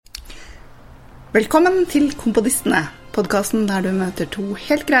Velkommen til Komponistene, podcasten der du møter to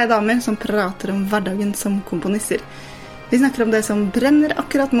helt greie damer som prater om hverdagen som komponister. Vi snakker om det som brenner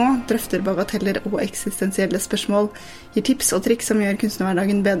akkurat nå, drøfter bagateller og eksistensielle spørsmål, gir tips og triks som gjør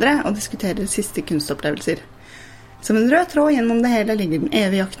kunstnerhverdagen bedre, og diskuterer siste kunstopplevelser. Som en rød tråd gjennom det hele ligger den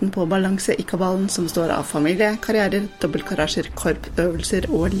evige jakten på balanse i kabalen som består av familie, karrierer, dobbeltkarasjer, korpøvelser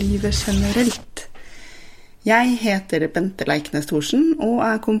og livet generelt. Jeg heter Bente Leiknes Thorsen og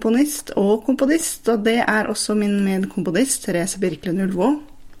er komponist, og det er også min medkomponist, Therese Birkelund Ulvå.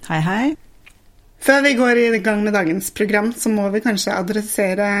 Hei, hei. Før vi går i gang med dagens program, så må vi kanskje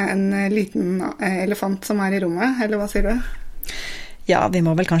adressere en liten elefant som er i rommet, eller hva sier du? Ja, vi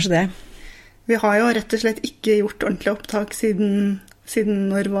må vel kanskje det. Vi har jo rett og slett ikke gjort ordentlig opptak siden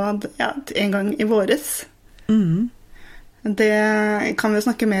når var det? Ja, en gang i våres. Det kan vi jo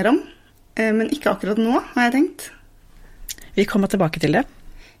snakke mer om. Men ikke akkurat nå, har jeg tenkt. Vi kommer tilbake til det.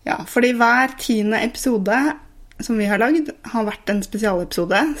 Ja, fordi hver 10. episode som vi har lagd har vært en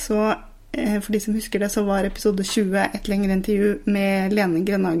spesialepisode. Så for de som husker det, så var episode 20 et lengre intervju med Lene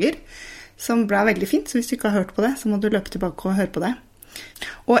Grønnager, som ble veldig fint. Så hvis du ikke har hørt på det, så må du løpe tilbake og høre på det.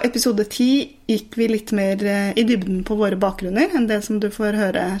 Og episode 10 gikk vi litt mer i dybden på våre bakgrunner enn det som du får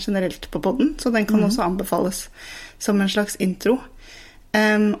høre generelt på podden. Så den kan også anbefales som en slags intro.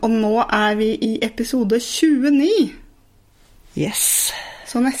 Og nå er vi i episode 29. Yes.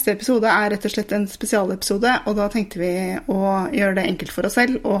 Så neste episode er rett og slett en spesialepisode, og da tenkte vi å gjøre det enkelt for oss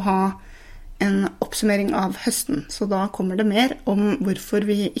selv og ha en oppsummering av høsten. Så da kommer det mer om hvorfor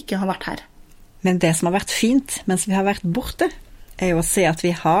vi ikke har vært her. Men det som har vært fint mens vi har vært borte, er jo å se at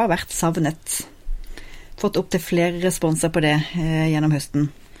vi har vært savnet. Fått opp til flere responser på det gjennom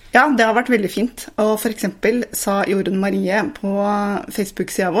høsten. Ja, det har vært veldig fint. Og for eksempel sa Jorunn Marie på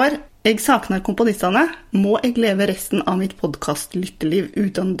Facebook-siden vår: «Jeg savner komponistene. Må jeg leve resten av mitt podcast-lytteliv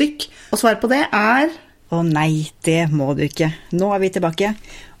uten dykk?» Og svaret på det er... Å nei, det må du ikke. Nå er vi tilbake,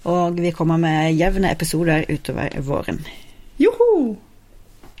 og vi kommer med jevne episoder utover våren. Joho!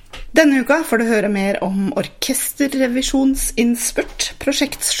 Denne uka får du høre mer om orkesterrevisjonsinnspurt,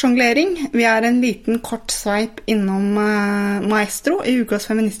 prosjektsjonglering. Vi er en liten kort sveip innom Maestro i ukas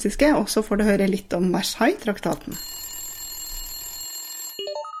feministiske, og så får du høre litt om Versailles-traktaten.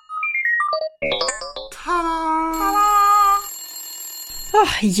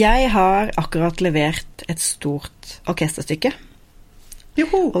 Jeg har akkurat levert et stort orkesterstykke.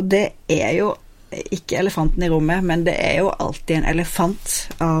 Joho! Og det er jo ikke elefanten i rommet, men det er jo alltid en elefant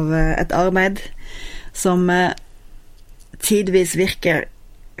av et arbeid som tidvis virker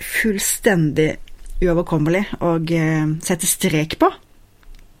fullstendig uoverkommelig og setter strek på.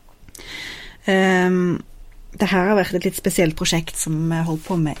 Det her har vært et litt spesielt prosjekt som jeg holdt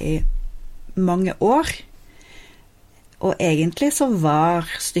på med i mange år, og egentlig så var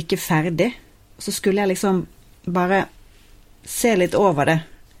stykket ferdig, så skulle jeg liksom bare se litt over det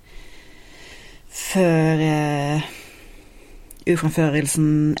før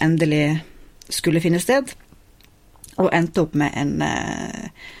uframførelsen endelig skulle finne sted, og endte opp med en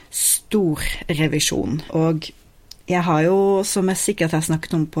stor revisjon. Og jeg har jo, som jeg sikkert har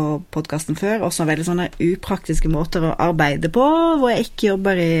snakket om på podcasten før, også veldig sånne upraktiske måter å arbeide på, hvor jeg ikke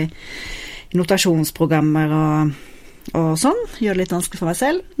jobber i notasjonsprogrammer og sånn, gjør det litt vanskelig for meg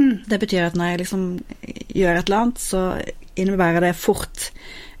selv. Det betyr at når jeg liksom gjør et eller annet, så innebærer det fort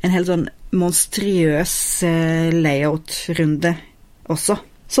en helt sånn monstriøs layout-runde også.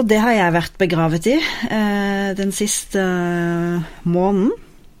 Så det har jeg vært begravet i den siste måneden.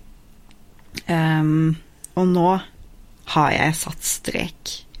 Og nå har jeg satt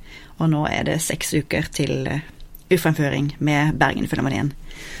strek. Og nå er det 6 uker til uframføring med Bergen-Filharmonien.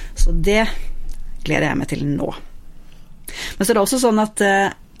 Så det gleder jeg meg til nå. Men så er det også sånn at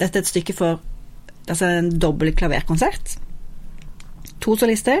dette er et stykke for en dobbelt klaverkonsert. 2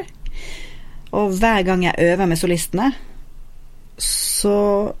 solister. Og hver gang jeg øver med solistene,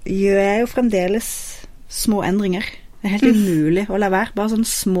 så gjør jeg jo fremdeles små endringer. Det er helt umulig å la være, bare sånne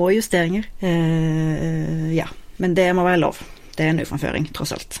små justeringer. Ja, men det må være lov. Det er en uframføring,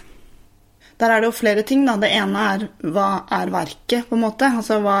 tross alt. Der er det jo flere ting da. Det ene er, hva er verket, på en måte?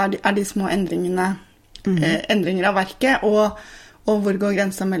 Altså, hva er de små endringene, endringer av verket, og hvor går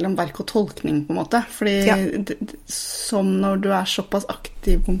grensen mellom verk og tolkning, på en måte? Fordi som når du er såpass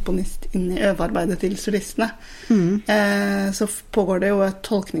aktiv komponist inn i øvearbeidet til solistene, så pågår det jo et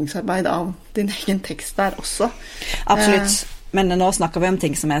tolkningsarbeid av din egen tekst der også. Absolutt. Men nå snakker vi om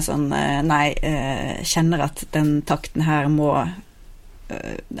ting som er sånn, kjenner at den takten her må,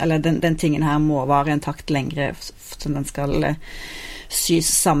 eller den tingen her må vare en takt lengre, som den skal sys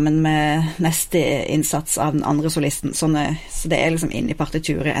sammen med neste innsats av den andre solisten. Så det liksom inn i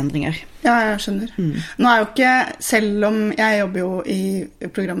partituret endringer. Ja, jeg skjønner. Nå jo ikke, selv om jeg jobber jo i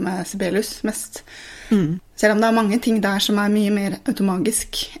programmet Sibelius mest, selv om det mange ting der som mye mer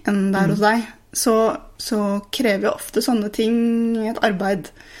automagisk enn der hos deg, så krever jo ofte sånne ting et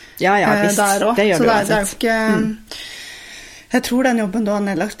arbeid ja, visst. Der også. Det gjør så det jo ikke... Jeg tror den jobben du har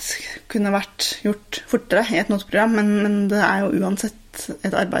nedlagt kunne vært gjort fortere i et noteprogram, men det jo uansett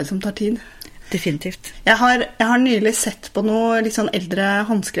et arbeid som tar tid. Definitivt. Jeg har nylig sett på noen litt sånn eldre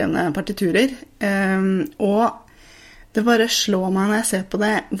håndskrevne partiturer, og det bare slår meg når jeg ser på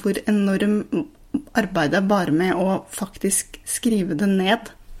det, hvor enorm arbeidet bare med å faktisk skrive det ned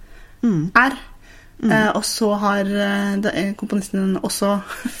og så har komponisten også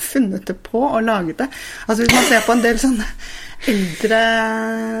funnet det på og laget det. Altså hvis man ser på en del sånne eldre,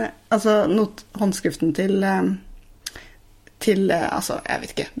 altså håndskriften til altså, jeg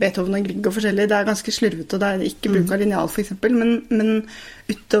vet ikke, Beethoven og Grieg og forskjellig, det ganske slurvet, og det ikke bruk av lineal for eksempel, men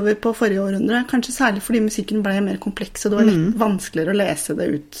utover på forrige århundre, kanskje særlig fordi musikken ble mer kompleks, og det var litt vanskeligere å lese det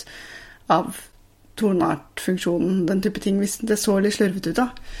ut av toneartfunksjonen, den type ting, hvis det så litt slurvet ut da.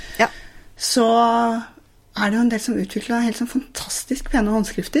 Ja. Så det jo en del som utviklet helt sånn fantastisk pene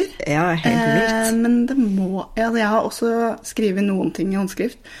håndskrifter. Ja, helt vilt. Men det jeg har også skrevet noen ting i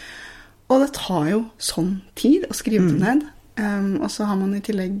håndskrift, og det tar jo sånn tid å skrive det ned. Og så har man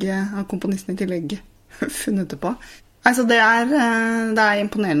har komponisten i tillegg funnet det på. Altså det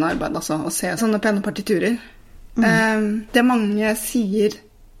imponerende arbeid altså, å se sånne pene partiturer. Det mange sier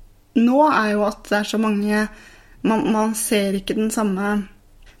nå jo at det så mange, man ser ikke den samme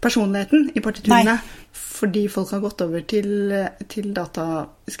personligheten i partiturene, fordi folk har gått over til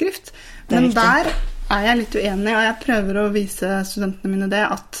dataskrift. Men der jeg litt uenig, og jeg prøver å vise studentene mine det,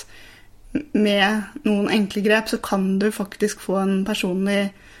 at med noen enkle grep så kan du faktisk få en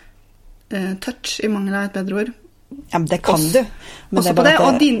personlig touch, i mangel av et bedre ord. Ja, men det kan du. Men også på det,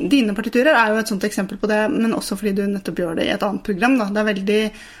 og dine partiturer jo et sånt eksempel på det, men også fordi du nettopp gjør det i et annet program. Da. Det veldig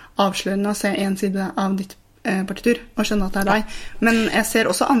avslørende å se en side av ditt partitur og skjønne at det deg. Men jeg ser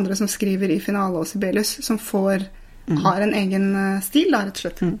også andre som skriver i Finale og Sibelius som har en egen stil da, rett og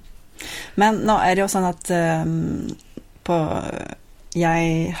slett. Men nå det jo sånn at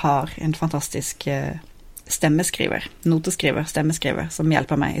jeg har en fantastisk stemmeskriver, som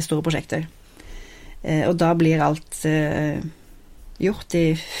hjelper meg i store prosjekter. Og da blir alt gjort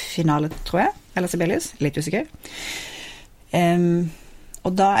i Finale, tror jeg, eller Sibelius, litt usikker.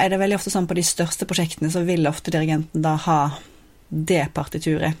 Og da det veldig ofte sånn på de største prosjektene så vil ofte dirigenten da ha det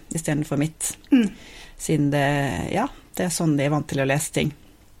partituret i stedet for mitt. Siden det sånn de vant til å lese ting.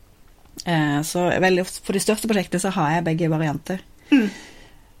 Så veldig ofte på de største prosjektene så har jeg begge varianter.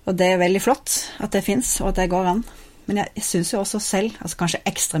 Og det veldig flott at det finnes, og at det går an. Men jeg synes jo også selv, altså kanskje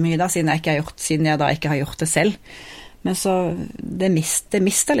ekstra mye da, siden jeg da ikke har gjort det selv. Men så det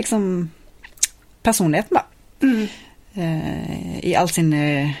mister liksom personligheten da. I all sin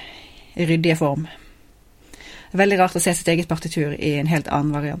ryddige form. Veldig rart å se sitt eget partitur i en helt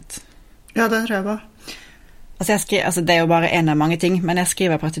annen variant. Ja, det tror jeg på. Altså det jo bare en av mange ting, men jeg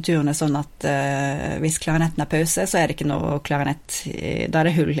skriver partiturene sånn at hvis klarinetten pause, så det ikke noe klarinett, da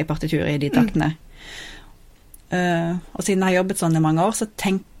det hull i partituret i de taktene. Og siden jeg har jobbet sånn i mange år, så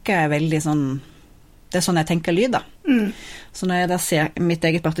tenker jeg veldig sånn, det sånn jeg tenker lyd da. Så når jeg da ser mitt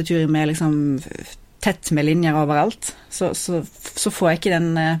eget partitur med liksom tett med linjer overalt, så får jeg ikke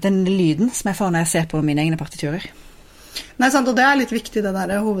den lyden som jeg får når jeg ser på mine egne partiturer. Nei, sant, og det litt viktig det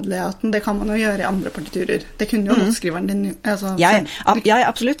der hovedlayouten, det kan man jo gjøre i andre partiturer. Det kunne jo notskriveren din altså, ja,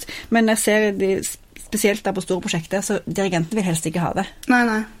 absolutt, men jeg ser spesielt der på store prosjekter, så dirigenten vil helst ikke ha det.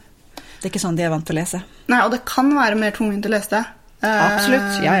 Nei. Det ikke sånn de vant til å lese. Nei, og det kan være mer tungvint å lese det.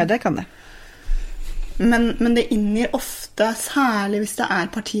 Absolutt, ja, det kan det. Men det inngir ofte, særlig hvis det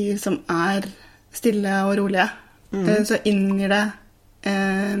partier som stille og rolige, så inngir det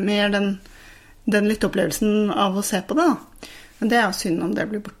mer den lytteopplevelsen av å se på det da. Men det jo synd om det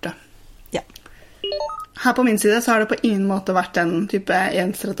blir borte. Ja. Her på min side så har det på ingen måte vært den type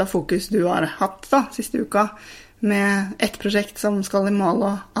ensrettet fokus du har hatt da, siste uka, med et prosjekt som skal i mål,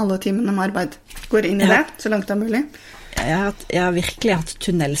 og alle timene med arbeid går inn i det, så langt det mulig. Jeg har virkelig hatt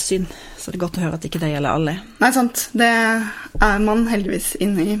tunnelsyn, så det godt å høre at ikke det gjelder alle. Nei, sant. Det man heldigvis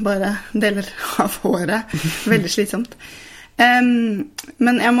inne i bare deler av året. Veldig slitsomt.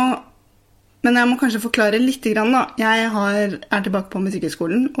 Men jeg må kanskje forklare litt grann da. Jeg tilbake på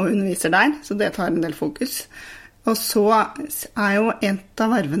Musikkhøgskolen og underviser der, så det tar en del fokus. Og så jo et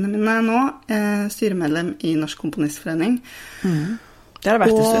av vervene mine nå styremedlem i Norsk Komponistforening. Det har det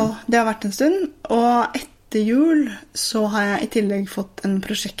vært en stund. Det har vært en stund, og etter jul så har jeg i tillegg fått en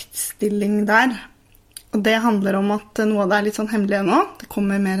prosjektstilling der. Og det handler om at noe av det litt sånn hemmelig nå. Det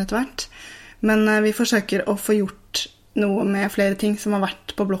kommer mer etter hvert. Men vi forsøker å få gjort noe med flere ting som har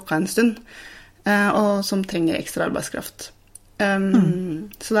vært på blokka en stund, og som trenger ekstra arbeidskraft.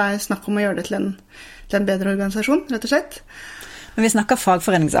 Så det snakk om å gjøre det til en bedre organisasjon, rett og slett. Men vi snakker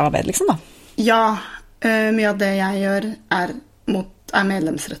fagforeningsarbeid, liksom da? Ja, mye av det jeg gjør er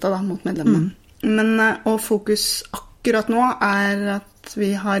medlemsrettet da, mot medlemmene. Men, og fokus akkurat nå er at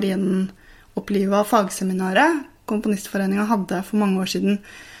vi har igjen opplivet fagseminaret. Komponistforeningen hadde for mange år siden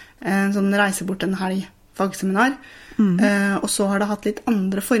en sånn reise bort en helg fagseminar. Og så har det hatt litt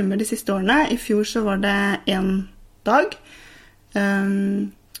andre former de siste årene. I fjor så var det 1 dag.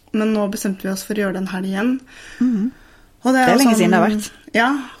 Men nå bestemte vi oss for å gjøre det en helg igjen. Og det lenge siden det har vært.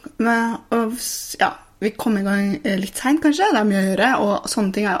 Ja, vi kom i gang litt sent kanskje. Det mye å gjøre, og sånne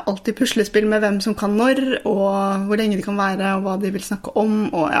ting jo alltid puslespill med hvem som kan når, og hvor lenge de kan være, og hva de vil snakke om,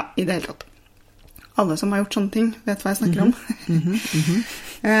 og ja, i det hele tatt. Alle som har gjort sånne ting vet hva jeg snakker om.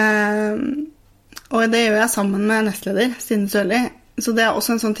 Og det gjør jeg sammen med nestleder, Stine Sørli. Så det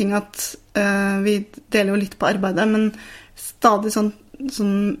også en sånn ting at vi deler jo litt på arbeidet, men stadig sånn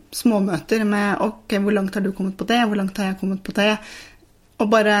småmøter med ok, hvor langt har du kommet på det, hvor langt har jeg kommet på det,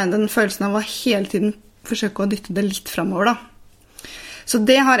 og bare den følelsen av å hele tiden forsøke å dytte det litt fremover da. Så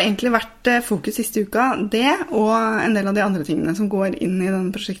det har egentlig vært fokus siste uka, det og en del av de andre tingene som går inn i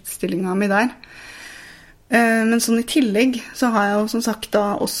den prosjektstillingen min der. Men sånn i tillegg så har jeg jo som sagt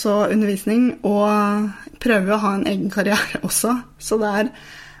da også undervisning og prøver å ha en egen karriere også. Så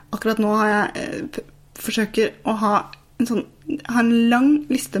akkurat nå har jeg forsøker å ha en lang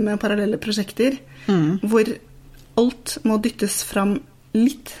liste med parallelle prosjekter hvor alt må dyttes fram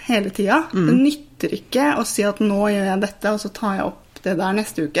litt hele tiden. Det nytter ikke å si at nå gjør jeg dette, og så tar jeg opp det der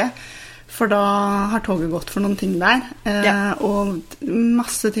neste uke. For da har toget gått for noen ting der. Og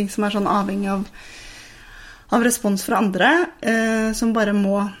masse ting som sånn avhengig av respons fra andre, som bare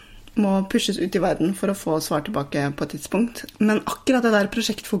må pushes ut i verden for å få svar tilbake på et tidspunkt. Men akkurat det der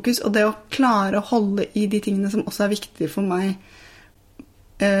prosjektfokus, og det å klare å holde i de tingene som også viktige for meg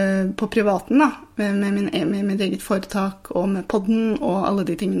på privaten, da, med mitt eget foretak, og med podden, og alle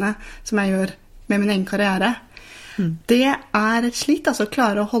de tingene som jeg gjør med min egen karriere, det et slit, altså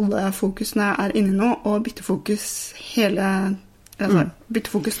klare å holde fokus når jeg inne nå, og bytte fokus bytte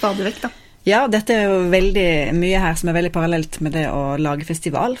fokus stadig vekk, da. Ja, dette jo veldig mye her som veldig parallelt med det å lage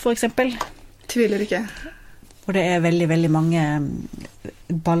festival, for eksempel. Tviler ikke. Og det veldig, veldig mange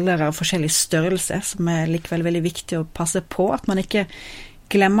baller av forskjellig størrelse som likevel veldig viktig å passe på, at man ikke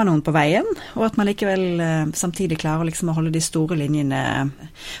glemmer noen på veien, og at man likevel samtidig klarer liksom å holde de store linjene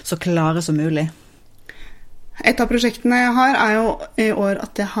så klare som mulig. Et av prosjektene jeg har jo i år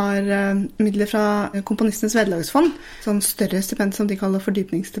at jeg har midler fra Komponistenes Vederlagsfond, sånn større stipend som de kaller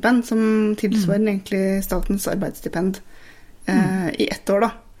fordypningsstipend, som tilsvarer egentlig statens arbeidsstipend i 1 år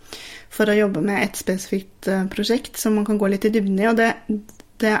da, for å jobbe med et spesifikt prosjekt som man kan gå litt i dybden i, og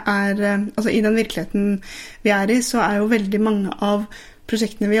det altså i den virkeligheten vi i, så jo veldig mange av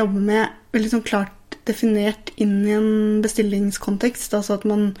prosjektene vi jobber med veldig sånn klart definert inn i en bestillingskontekst, altså at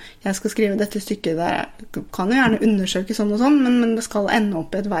jeg skal skrive dette stykket, det kan jo gjerne undersøke sånn og sånn, men det skal ende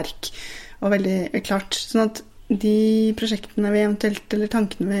opp i et verk, og veldig klart. Sånn at de prosjektene vi eventuelt, eller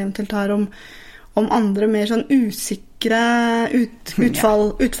tankene vi eventuelt har om andre mer sånn usikre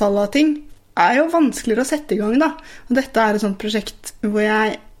utfall av ting, jo vanskeligere å sette i gang da. Og dette et sånt prosjekt hvor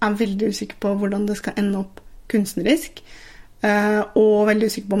jeg veldig usikker på hvordan det skal ende opp kunstnerisk, og veldig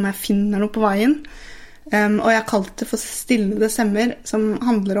usikker på om jeg finner noe på veien. Og jeg kalte det for Stillede stemmer, som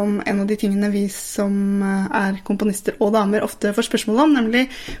handler om en av de tingene vi som komponister og damer ofte får spørsmål om, nemlig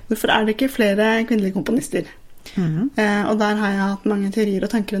hvorfor det ikke flere kvinnelige komponister? Og der har jeg hatt mange teorier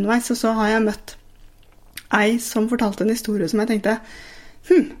og tanker underveis, og så har jeg møtt ei som fortalte en historie som jeg tenkte,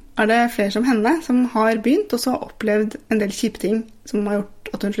 det flere som henne som har begynt, og så har opplevd en del kjipe ting som har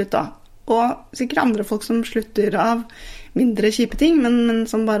gjort at hun sluttet? Og sikkert andre folk som slutter av mindre kjipe ting, men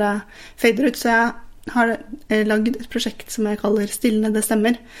som bare fader ut. Så jeg har laget et prosjekt som jeg kaller Stillede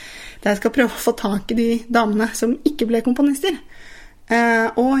stemmer, der jeg skal prøve å få tak i de damene som ikke ble komponister,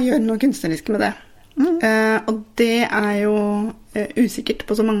 og gjøre noe kunstnerisk med det. Og det jo usikkert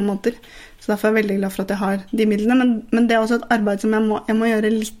på så mange måter, så derfor jeg veldig glad for at jeg har de midlene, men det også et arbeid som jeg må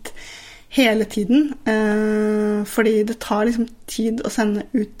gjøre litt hele tiden, fordi det tar liksom tid å sende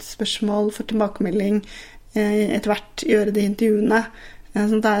ut spørsmål for tilbakemelding, etter hvert gjøre de intervjuene.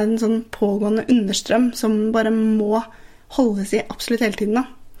 Så det en sånn pågående understrøm som bare må holdes i absolutt hele tiden da.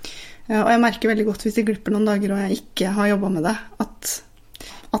 Og jeg merker veldig godt hvis det glipper noen dager og jeg ikke har jobbet med det, at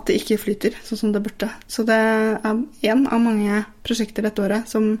at det ikke flyter sånn som det burde. Så det er en av mange prosjekter dette året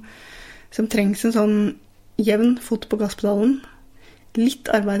som trengs en sånn jevn fot på gasspedalen, litt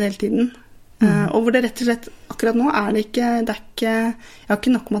arbeid hele tiden, og hvor det rett og slett, akkurat nå jeg har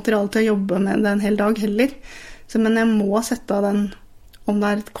ikke nok materiale til å jobbe med det en hel dag heller, men jeg må sette av den, om det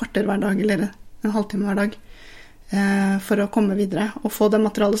er et kvarter hver dag eller en halvtime hver dag, for å komme videre, og få det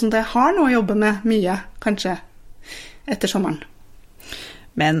materialet som jeg har nå å jobbe med mye, kanskje, etter sommeren.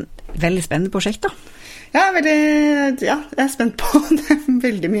 Men veldig spennende prosjekt da. Ja, jeg er spent på det,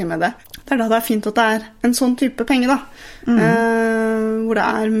 veldig mye med det. Det er da det er fint at det er en sånn type penge da, hvor det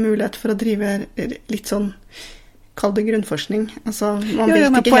er mulighet for å drive litt sånn, kall det grunnforskning. Altså,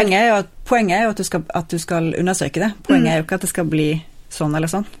 men poenget er jo at du skal undersøke det. Poenget er jo ikke at det skal bli sånn eller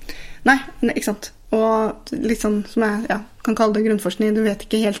sånn. Nei, ikke sant. Og litt sånn som jeg kan kalle det grunnforskning, du vet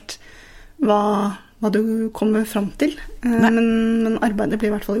ikke helt hva du kommer frem til, men arbeidet blir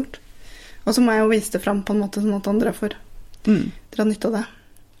i hvert fall gjort. Og så må jeg jo vise det frem på en måte sånn at andre får dra nytte av det.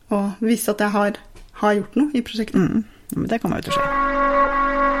 Og vise at jeg har gjort noe i prosjektet. Men det kommer jo til å skje.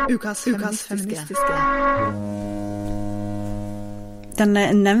 Ukas feministiske. Den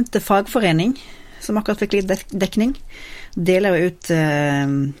nevnte fagforening, som akkurat fikk litt dekning, deler ut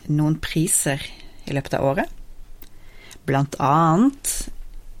noen priser i løpet av året. Blant annet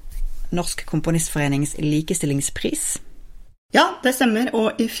Norsk Komponistforenings likestillingspris. Ja, det stemmer,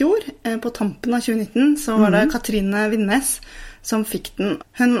 og i fjor, på tampen av 2019, så var det Katrine Vinnes som fikk den.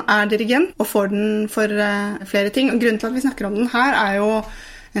 Hun er dirigent og får den for flere ting, og grunnen til at vi snakker om den her er jo,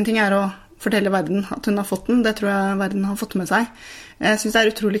 en ting er å fortelle verden at hun har fått den, det tror jeg verden har fått med seg. Jeg synes det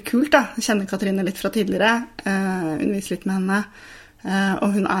er utrolig kult da, jeg kjenner Katrine litt fra tidligere, underviser litt med henne, og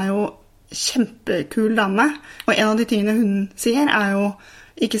hun er jo kjempekul dame, og en av de tingene hun sier er jo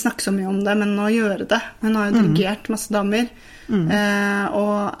ikke snakke så mye om det, men å gjøre det. Hun har jo dirigert masse damer,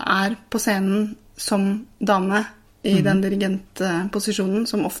 og er på scenen som dame i den dirigentposisjonen,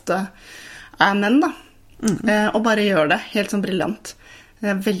 som ofte er menn da. Og bare gjør det helt sånn brillant. Det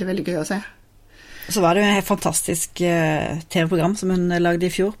er veldig, veldig gøy å se. Så var det jo et fantastisk TV-program som hun lagde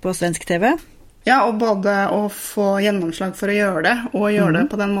i fjor på svensk TV. Ja, og både å få gjennomslag for å gjøre det, og gjøre det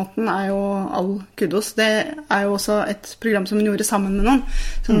på den måten, er jo all kudos. Det er jo også et program som hun gjorde sammen med noen,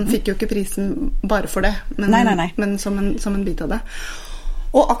 så hun fikk jo ikke prisen bare for det, men som en bit av det.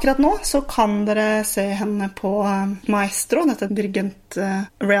 Og akkurat nå så kan dere se henne på Maestro, dette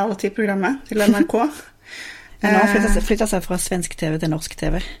dirigent-reality-programmet til NRK. Hun har flyttet seg fra svensk TV til norsk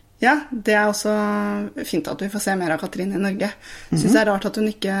TV. Ja, det er også fint at vi får se mer av Katrine i Norge. Jeg synes det er rart at hun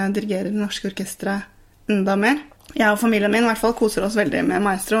ikke dirigerer det norske orkestret enda mer. Jeg og familien min i hvert fall koser oss veldig med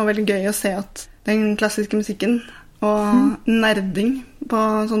Maestro, og veldig gøy å se at den klassiske musikken og nerding på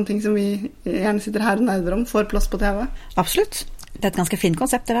sånne ting som vi gjerne sitter her og nerder om, får plass på TV. Absolutt. Det er et ganske fint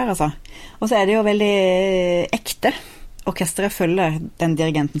konsept det der, altså. Og så er det jo veldig ekte. Orkestret følger den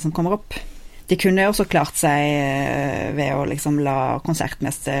dirigenten som kommer opp. De kunne jo også klart seg ved å liksom la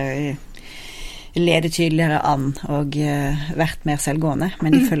konsertmester lede tydeligere an og vært mer selvgående,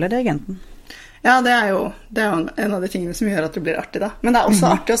 men de følger dirigenten. Ja, det er jo en av de tingene som gjør at det blir artig da. Men det er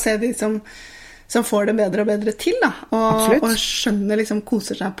også artig å se de som får det bedre og bedre til da, og skjønner liksom,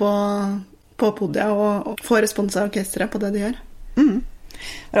 koser seg på podiet og får respons av orkestret på det de gjør.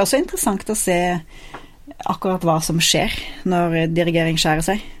 Det er også interessant å se akkurat hva som skjer når dirigering skjærer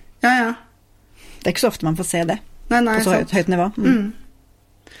seg. Ja. Det er ikke så ofte man får se det nei, på så høyt nivå.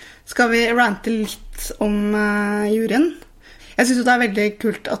 Skal vi rante litt om juryen? Jeg synes det er veldig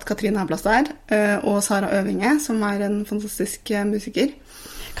kult at Katrine har plass der, og Sara Øvinge, som er en fantastisk musiker.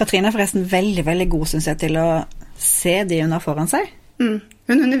 Katrine er forresten veldig, veldig god, synes jeg, til å se de hun har foran seg. Hun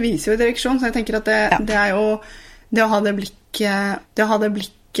underviser jo i direksjon, så jeg tenker at det er jo det å ha det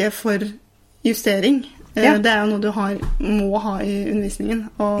blikket for justering. Ja. Det er jo noe du må ha i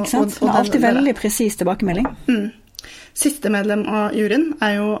undervisningen. Ikke sant? Og alltid veldig presis tilbakemelding. Siste medlem av juryen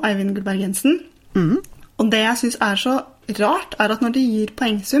er jo Eivind Gullberg Jensen. Og det jeg synes er så rart, er at når de gir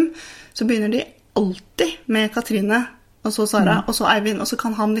poengsum, så begynner de alltid med Katrine, og så Sara, og så Eivind, og så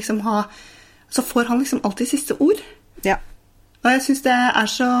kan han liksom så får han liksom alltid siste ord. Ja. Og jeg synes det er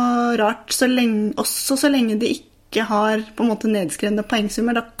så rart, så lenge de ikke har på en måte nedskrevne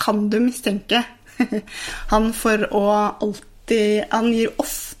poengsummer, da kan du mistenke han for å han gir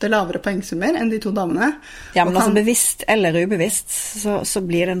ofte lavere poengsummer enn de to damene. Ja, men altså bevisst eller ubevisst, så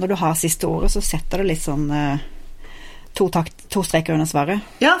blir det når du har siste ordet, så setter du litt sånn to streker under svaret.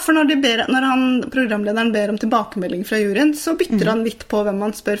 Ja, for når programlederen ber om tilbakemelding fra juryen, så bytter han litt på hvem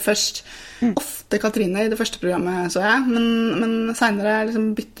man spør først. Ofte Katrine i det første programmet, så jeg, men senere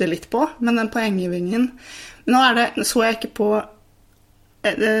liksom bytter litt på, men den poenggivningen. Så jeg ikke på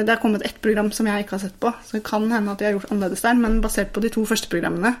det har kommet ett program som jeg ikke har sett på, så det kan hende at jeg har gjort annerledes der, men basert på de 2 første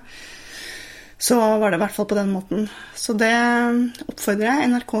programmene, så var det I hvert fall på den måten. Så det oppfordrer jeg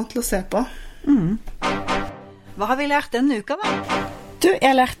NRK til å se på. Hva har vi lært denne uka, da? Du,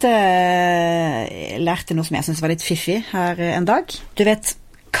 jeg lærte noe som jeg synes var litt fiffig her en dag. Du vet,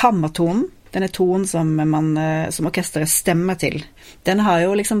 kammertonen, denne tonen som orkestret stemmer til, den har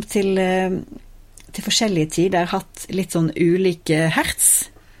jo liksom til forskjellige tider hatt litt sånn ulike hertz,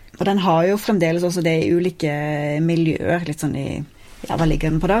 og den har jo fremdeles også det I ulike miljøer, litt sånn hva ligger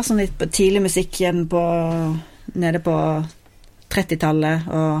den på da? Sånn litt på tidlig musikk nede på 30-tallet,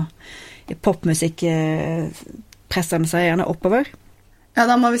 og I popmusikk presser den seg gjerne oppover. Ja,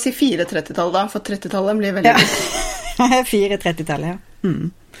 da må vi si 4-30-tallet da, for 30-tallet blir veldig Ja, 4-30-tallet, ja.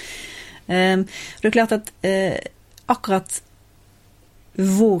 Det er klart at akkurat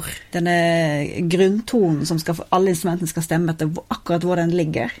hvor denne grunntonen som alle instrumentene skal stemme etter, akkurat hvor den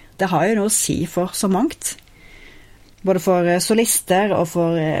ligger, det har jo noe å si for så mangt. Både for solister og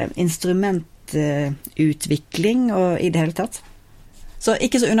for instrumentutvikling og I det hele tatt. Så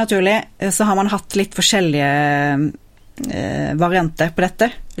ikke så unaturlig, så har man hatt litt forskjellige varianter på dette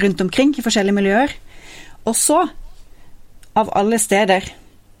rundt omkring I forskjellige miljøer. Og så, av alle steder,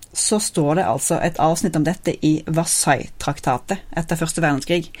 så står det altså et avsnitt om dette I Versailles-traktatet etter første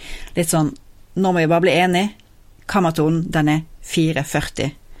verdenskrig. Litt sånn, nå må vi bare bli enige, kammertonen, den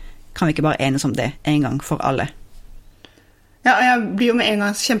 440. Kan vi ikke bare enes om det en gang for alle? Ja, jeg blir jo med en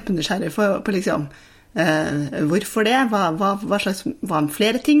gang kjempenysgjerrig på liksom, hvorfor det? Hva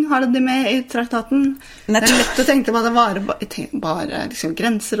flere ting har det med I traktaten? Det lett å tenke på at det bare liksom,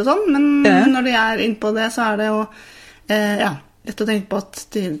 grenser og sånn, men når de inne på det, så det jo, lett å tenke på at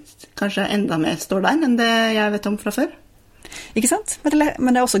det kanskje enda mer står der enn det jeg vet om fra før. Ikke sant?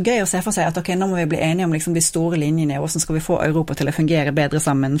 Men det også gøy å se for seg at ok, nå må vi bli enige om liksom de store linjene, og hvordan skal vi få Europa til å fungere bedre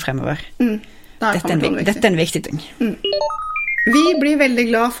sammen fremover. Dette en viktig ting. Vi blir veldig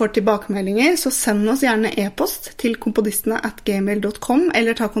glad for tilbakemeldinger, så send oss gjerne e-post til komponistene@gmail.com,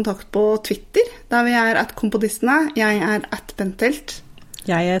 eller ta kontakt på Twitter, der vi @komponistene. Jeg @bentelt.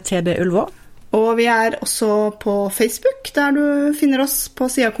 Jeg TD Ulvå. Og vi også på Facebook, der du finner oss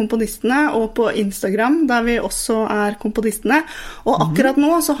på siden av Komponistene, og på Instagram, der vi også Komponistene. Og akkurat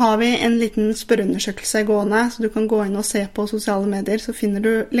nå så har vi en liten spørreundersøkelse gående, så du kan gå inn og se på sosiale medier, så finner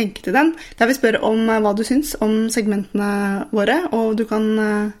du lenke til den. Der vi spør om hva du syns om segmentene våre, og du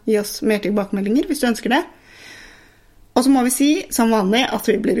kan gi oss mer tilbakemeldinger hvis du ønsker det. Og så må vi si, som vanlig, at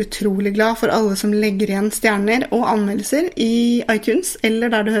vi blir utrolig glad for alle som legger igjen stjerner og anmeldelser I iTunes, eller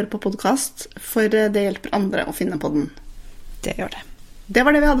der du hører på podcast, for det hjelper andre å finne på den. Det gjør det. Det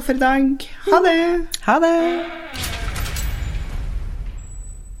var det vi hadde for I dag. Ha det! Ha det!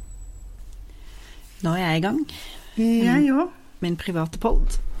 Nå jeg I gang. Jeg også. Min private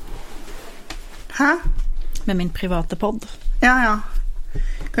podd. Hæ? Med min private podd. Ja.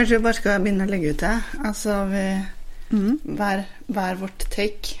 Kanskje vi bare skal begynne å legge ut det. Altså, hver vårt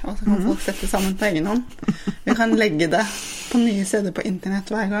take, og så kan folk sette sammen på egen hånd. Vi kan legge det på nye steder på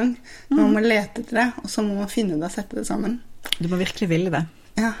internett hver gang. Man må lete etter det, og så må man finne det og sette det sammen. Du må virkelig ville det.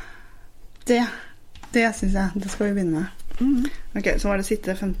 Ja, det synes jeg. Det skal vi begynne med. Ok, så var det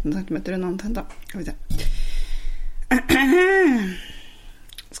sitte 15 cm unna omtrent da. Skal vi se.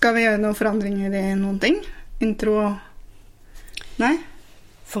 Skal vi gjøre noen forandringer I noen ting? Intro? Nei?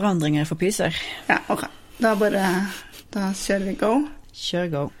 Forandringer for pyser. Ja, ok. Da kjører vi go. Kjør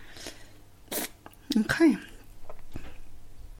go. Ok.